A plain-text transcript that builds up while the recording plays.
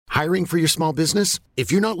Hiring for your small business?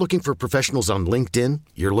 If you're not looking for professionals on LinkedIn,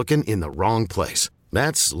 you're looking in the wrong place.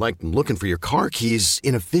 That's like looking for your car keys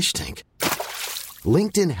in a fish tank.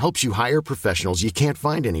 LinkedIn helps you hire professionals you can't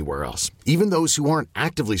find anywhere else, even those who aren't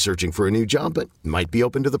actively searching for a new job but might be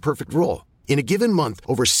open to the perfect role. In a given month,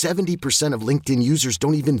 over 70% of LinkedIn users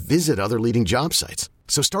don't even visit other leading job sites.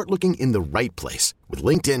 So start looking in the right place. With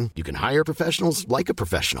LinkedIn, you can hire professionals like a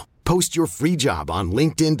professional. Post your free job on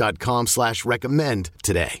linkedin.com/recommend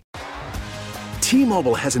today.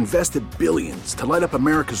 T-Mobile has invested billions to light up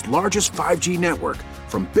America's largest 5G network,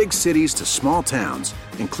 from big cities to small towns,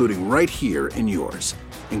 including right here in yours.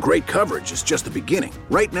 And great coverage is just the beginning.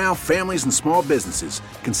 Right now, families and small businesses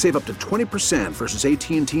can save up to 20% versus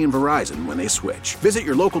AT&T and Verizon when they switch. Visit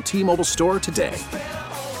your local T-Mobile store today.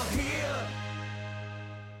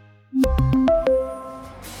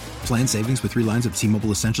 Plan savings with 3 lines of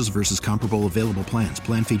T-Mobile Essentials versus comparable available plans.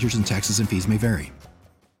 Plan features and taxes and fees may vary.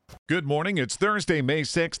 Good morning. It's Thursday, May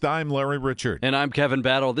 6th. I'm Larry Richard. And I'm Kevin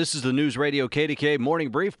Battle. This is the News Radio KDK Morning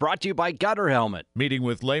Brief brought to you by Gutter Helmet. Meeting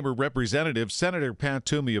with labor representatives, Senator Pat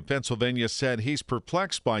Toomey of Pennsylvania said he's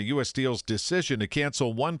perplexed by U.S. Steel's decision to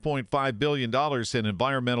cancel $1.5 billion in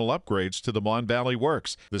environmental upgrades to the Mon Valley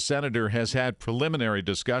Works. The senator has had preliminary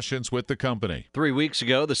discussions with the company. 3 weeks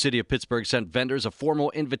ago, the city of Pittsburgh sent vendors a formal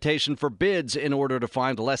invitation for bids in order to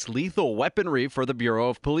find less lethal weaponry for the Bureau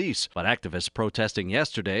of Police. But activists protesting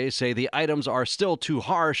yesterday say the items are still too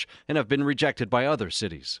harsh and have been rejected by other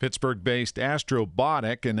cities. Pittsburgh-based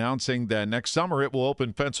Astrobotic announcing that next summer it will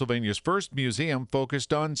open Pennsylvania's first museum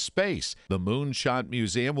focused on space. The Moonshot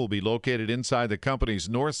Museum will be located inside the company's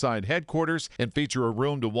Northside headquarters and feature a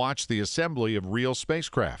room to watch the assembly of real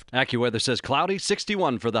spacecraft. AccuWeather says cloudy,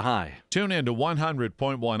 61 for the high. Tune in to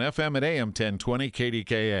 100.1 FM at AM 1020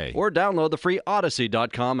 KDKA. Or download the free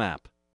Odyssey.com app.